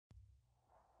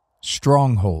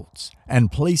strongholds,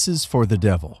 and places for the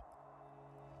devil.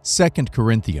 2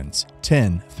 Corinthians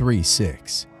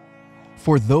 10:3-6.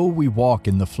 For though we walk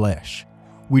in the flesh,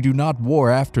 we do not war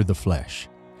after the flesh.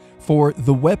 For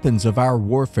the weapons of our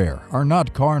warfare are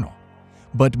not carnal,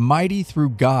 but mighty through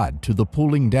God to the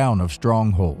pulling down of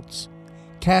strongholds,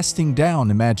 casting down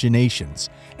imaginations,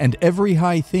 and every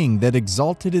high thing that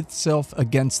exalted itself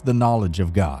against the knowledge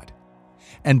of God,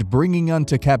 and bringing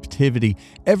unto captivity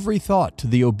every thought to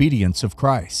the obedience of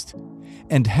Christ,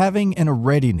 and having in a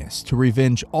readiness to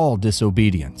revenge all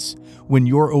disobedience, when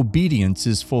your obedience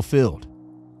is fulfilled.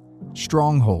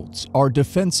 Strongholds are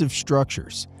defensive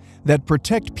structures that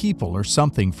protect people or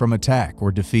something from attack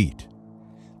or defeat.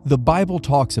 The Bible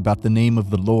talks about the name of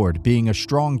the Lord being a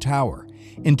strong tower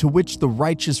into which the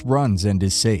righteous runs and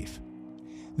is safe.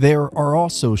 There are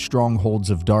also strongholds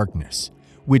of darkness,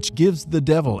 which gives the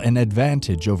devil an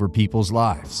advantage over people's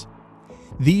lives.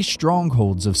 These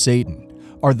strongholds of Satan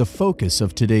are the focus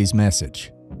of today's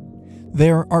message.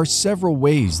 There are several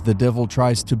ways the devil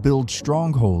tries to build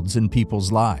strongholds in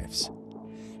people's lives.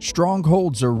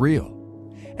 Strongholds are real,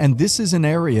 and this is an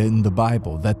area in the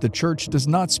Bible that the church does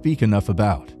not speak enough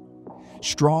about.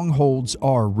 Strongholds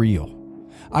are real.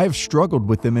 I have struggled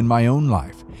with them in my own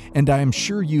life, and I am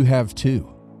sure you have too.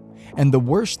 And the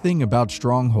worst thing about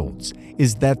strongholds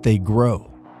is that they grow.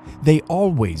 They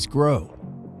always grow.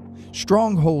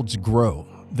 Strongholds grow.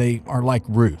 They are like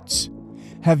roots.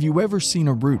 Have you ever seen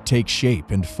a root take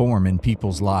shape and form in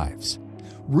people's lives?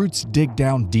 Roots dig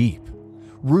down deep.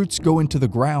 Roots go into the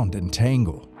ground and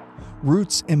tangle.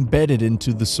 Roots embedded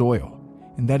into the soil,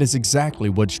 and that is exactly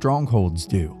what strongholds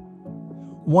do.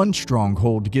 One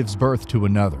stronghold gives birth to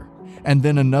another, and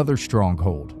then another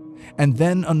stronghold, and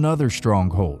then another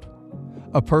stronghold.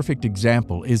 A perfect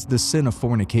example is the sin of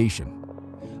fornication.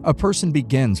 A person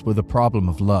begins with a problem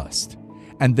of lust,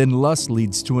 and then lust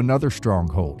leads to another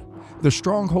stronghold, the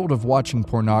stronghold of watching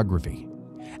pornography.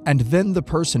 And then the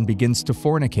person begins to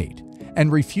fornicate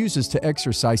and refuses to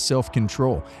exercise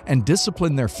self-control and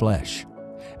discipline their flesh.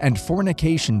 And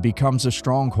fornication becomes a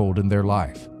stronghold in their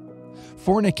life.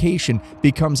 Fornication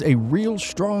becomes a real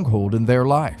stronghold in their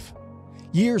life.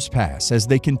 Years pass as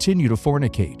they continue to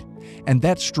fornicate, and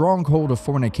that stronghold of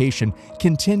fornication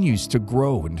continues to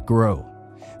grow and grow.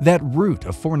 That root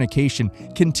of fornication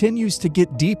continues to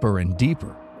get deeper and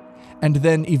deeper. And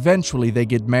then eventually they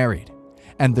get married,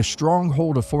 and the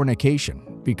stronghold of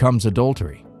fornication becomes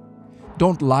adultery.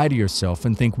 Don't lie to yourself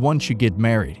and think once you get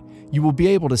married, you will be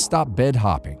able to stop bed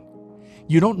hopping.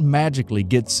 You don't magically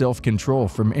get self-control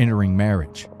from entering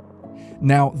marriage.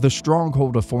 Now, the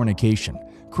stronghold of fornication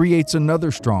creates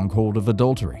another stronghold of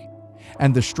adultery,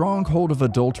 and the stronghold of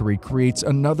adultery creates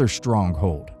another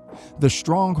stronghold, the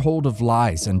stronghold of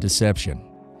lies and deception.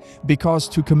 Because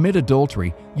to commit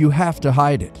adultery, you have to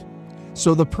hide it.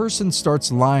 So the person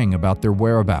starts lying about their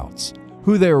whereabouts,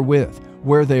 who they are with,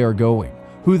 where they are going,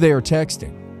 who they are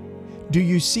texting. Do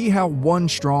you see how one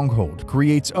stronghold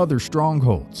creates other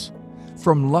strongholds?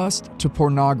 From lust to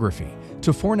pornography,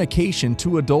 to fornication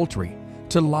to adultery,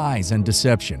 to lies and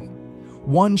deception.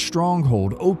 One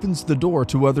stronghold opens the door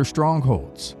to other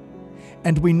strongholds.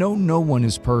 And we know no one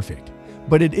is perfect,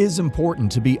 but it is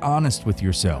important to be honest with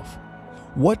yourself.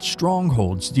 What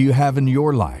strongholds do you have in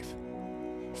your life?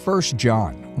 1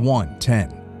 John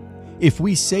 1:10. If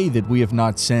we say that we have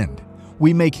not sinned,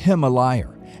 we make him a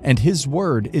liar, and his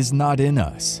word is not in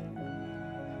us.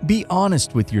 Be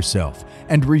honest with yourself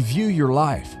and review your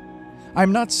life.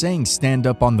 I'm not saying stand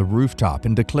up on the rooftop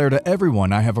and declare to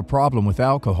everyone I have a problem with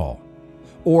alcohol,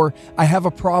 or I have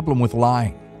a problem with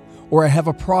lying, or I have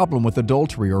a problem with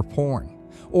adultery or porn,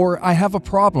 or I have a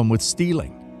problem with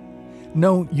stealing.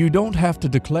 No, you don't have to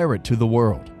declare it to the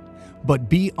world, but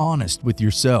be honest with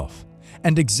yourself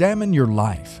and examine your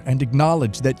life and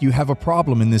acknowledge that you have a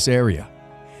problem in this area,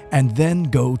 and then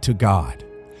go to God.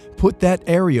 Put that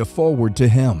area forward to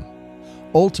Him.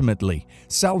 Ultimately,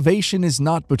 salvation is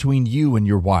not between you and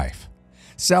your wife.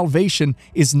 Salvation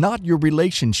is not your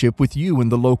relationship with you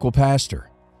and the local pastor.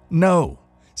 No,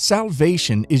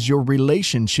 salvation is your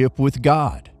relationship with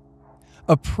God.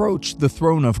 Approach the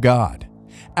throne of God.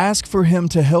 Ask for Him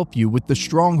to help you with the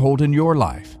stronghold in your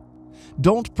life.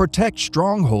 Don't protect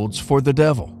strongholds for the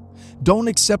devil. Don't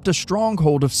accept a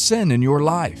stronghold of sin in your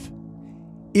life.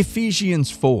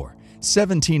 Ephesians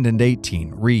 4:17 and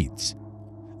 18 reads,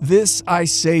 "This I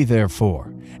say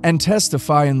therefore, and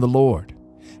testify in the Lord,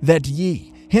 that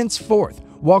ye henceforth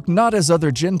walk not as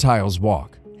other Gentiles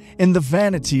walk, in the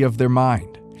vanity of their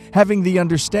mind, having the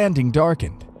understanding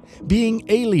darkened, being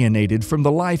alienated from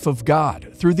the life of God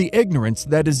through the ignorance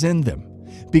that is in them,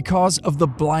 because of the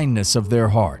blindness of their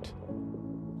heart."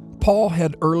 Paul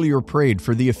had earlier prayed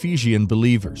for the Ephesian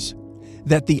believers,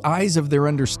 that the eyes of their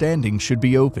understanding should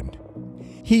be opened.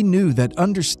 He knew that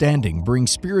understanding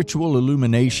brings spiritual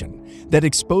illumination that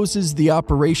exposes the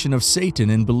operation of Satan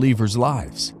in believers'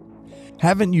 lives.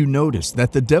 Haven't you noticed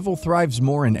that the devil thrives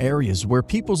more in areas where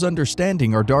people's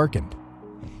understanding are darkened?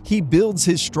 He builds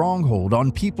his stronghold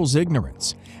on people's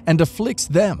ignorance and afflicts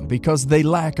them because they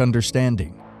lack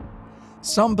understanding.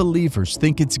 Some believers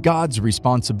think it's God's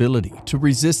responsibility to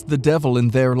resist the devil in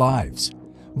their lives,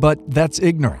 but that's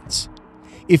ignorance.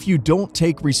 If you don't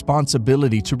take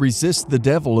responsibility to resist the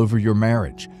devil over your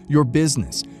marriage, your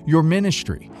business, your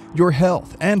ministry, your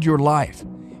health, and your life,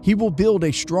 he will build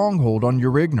a stronghold on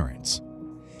your ignorance.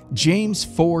 James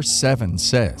 4:7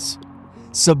 says,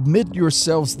 "Submit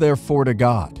yourselves therefore to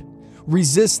God.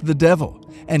 Resist the devil,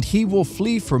 and he will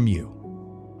flee from you."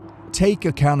 Take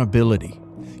accountability.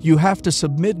 You have to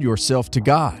submit yourself to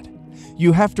God.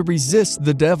 You have to resist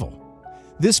the devil.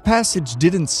 This passage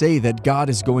didn't say that God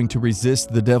is going to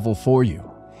resist the devil for you.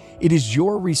 It is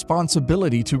your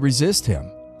responsibility to resist him.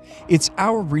 It's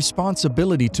our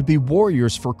responsibility to be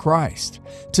warriors for Christ,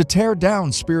 to tear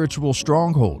down spiritual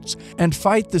strongholds and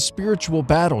fight the spiritual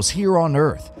battles here on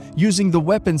earth using the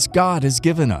weapons God has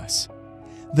given us.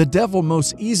 The devil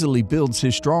most easily builds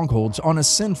his strongholds on a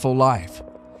sinful life.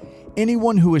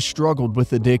 Anyone who has struggled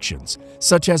with addictions,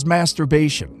 such as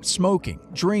masturbation, smoking,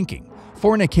 drinking,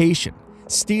 fornication,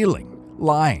 stealing,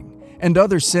 lying, and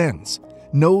other sins,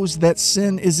 knows that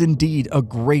sin is indeed a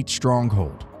great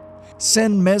stronghold.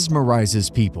 Sin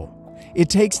mesmerizes people. It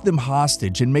takes them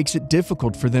hostage and makes it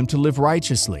difficult for them to live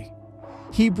righteously.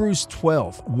 Hebrews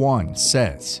 12:1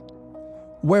 says,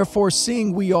 "Wherefore,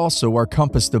 seeing we also are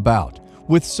compassed about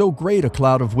with so great a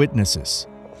cloud of witnesses,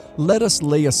 let us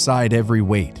lay aside every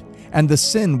weight, and the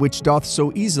sin which doth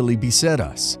so easily beset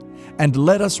us, and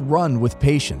let us run with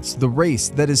patience the race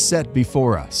that is set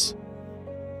before us."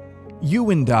 You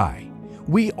and I,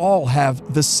 we all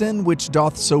have the sin which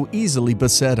doth so easily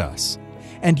beset us,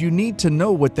 and you need to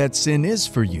know what that sin is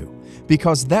for you,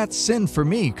 because that sin for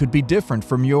me could be different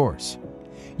from yours.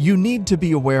 You need to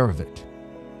be aware of it.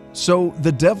 So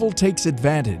the devil takes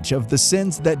advantage of the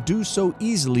sins that do so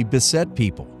easily beset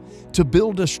people to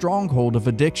build a stronghold of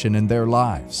addiction in their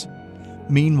lives.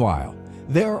 Meanwhile,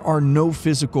 there are no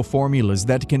physical formulas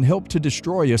that can help to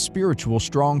destroy a spiritual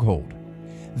stronghold.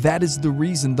 That is the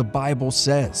reason the Bible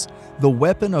says, "The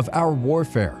weapon of our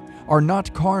warfare are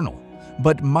not carnal,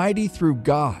 but mighty through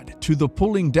God to the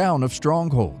pulling down of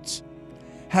strongholds."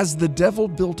 Has the devil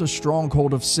built a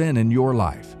stronghold of sin in your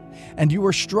life, and you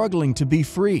are struggling to be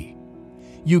free?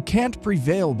 You can't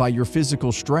prevail by your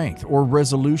physical strength or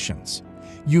resolutions.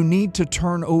 You need to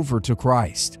turn over to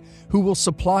Christ, who will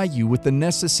supply you with the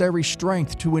necessary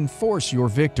strength to enforce your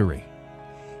victory.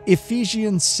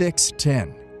 Ephesians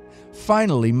 6:10.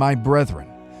 "Finally, my brethren,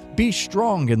 be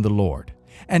strong in the Lord,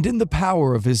 and in the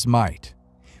power of His might."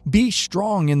 Be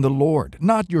strong in the Lord,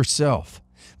 not yourself.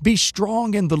 Be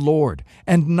strong in the Lord,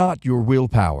 and not your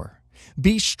willpower.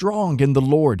 Be strong in the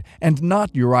Lord, and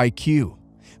not your IQ.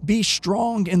 Be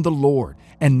strong in the Lord,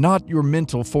 and not your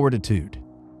mental fortitude.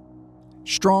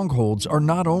 Strongholds are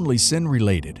not only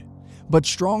sin-related, but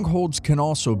strongholds can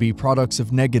also be products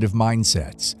of negative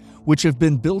mindsets, which have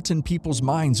been built in people's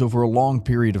minds over a long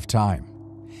period of time.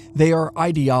 They are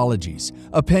ideologies,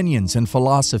 opinions, and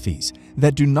philosophies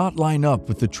that do not line up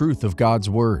with the truth of God's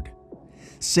Word.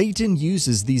 Satan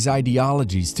uses these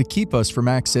ideologies to keep us from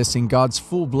accessing God's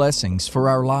full blessings for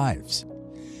our lives.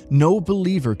 No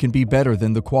believer can be better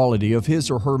than the quality of his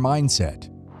or her mindset.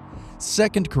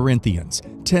 2 Corinthians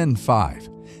 10:5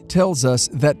 tells us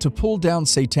that to pull down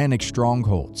satanic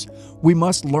strongholds, we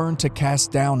must learn to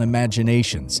cast down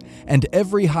imaginations and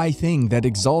every high thing that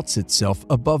exalts itself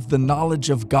above the knowledge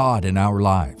of God in our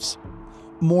lives.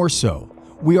 More so,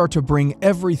 we are to bring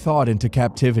every thought into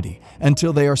captivity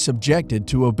until they are subjected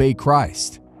to obey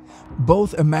Christ.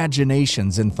 Both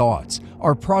imaginations and thoughts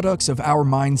are products of our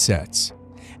mindsets.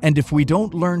 And if we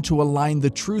don't learn to align the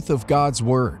truth of God's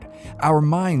Word, our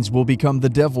minds will become the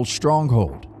devil's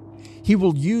stronghold. He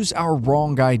will use our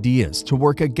wrong ideas to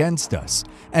work against us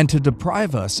and to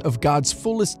deprive us of God's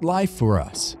fullest life for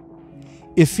us.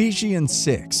 Ephesians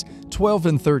 6:12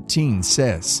 and 13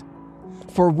 says,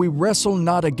 "For we wrestle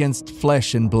not against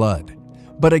flesh and blood,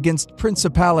 but against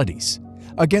principalities,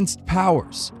 against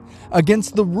powers,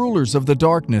 against the rulers of the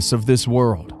darkness of this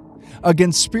world,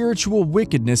 against spiritual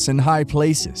wickedness in high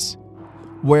places.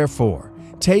 Wherefore,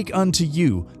 take unto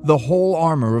you the whole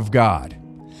armor of God,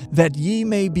 that ye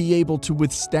may be able to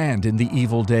withstand in the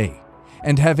evil day,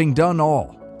 and having done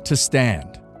all, to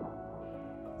stand."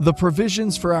 The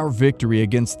provisions for our victory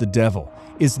against the devil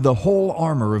is the whole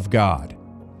armor of God.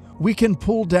 We can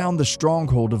pull down the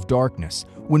stronghold of darkness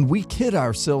when we kit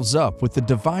ourselves up with the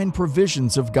divine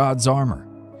provisions of God's armor.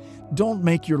 Don't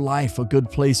make your life a good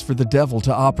place for the devil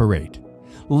to operate.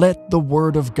 Let the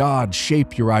Word of God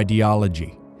shape your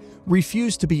ideology.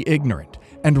 Refuse to be ignorant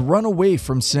and run away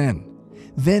from sin.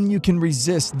 Then you can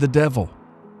resist the devil.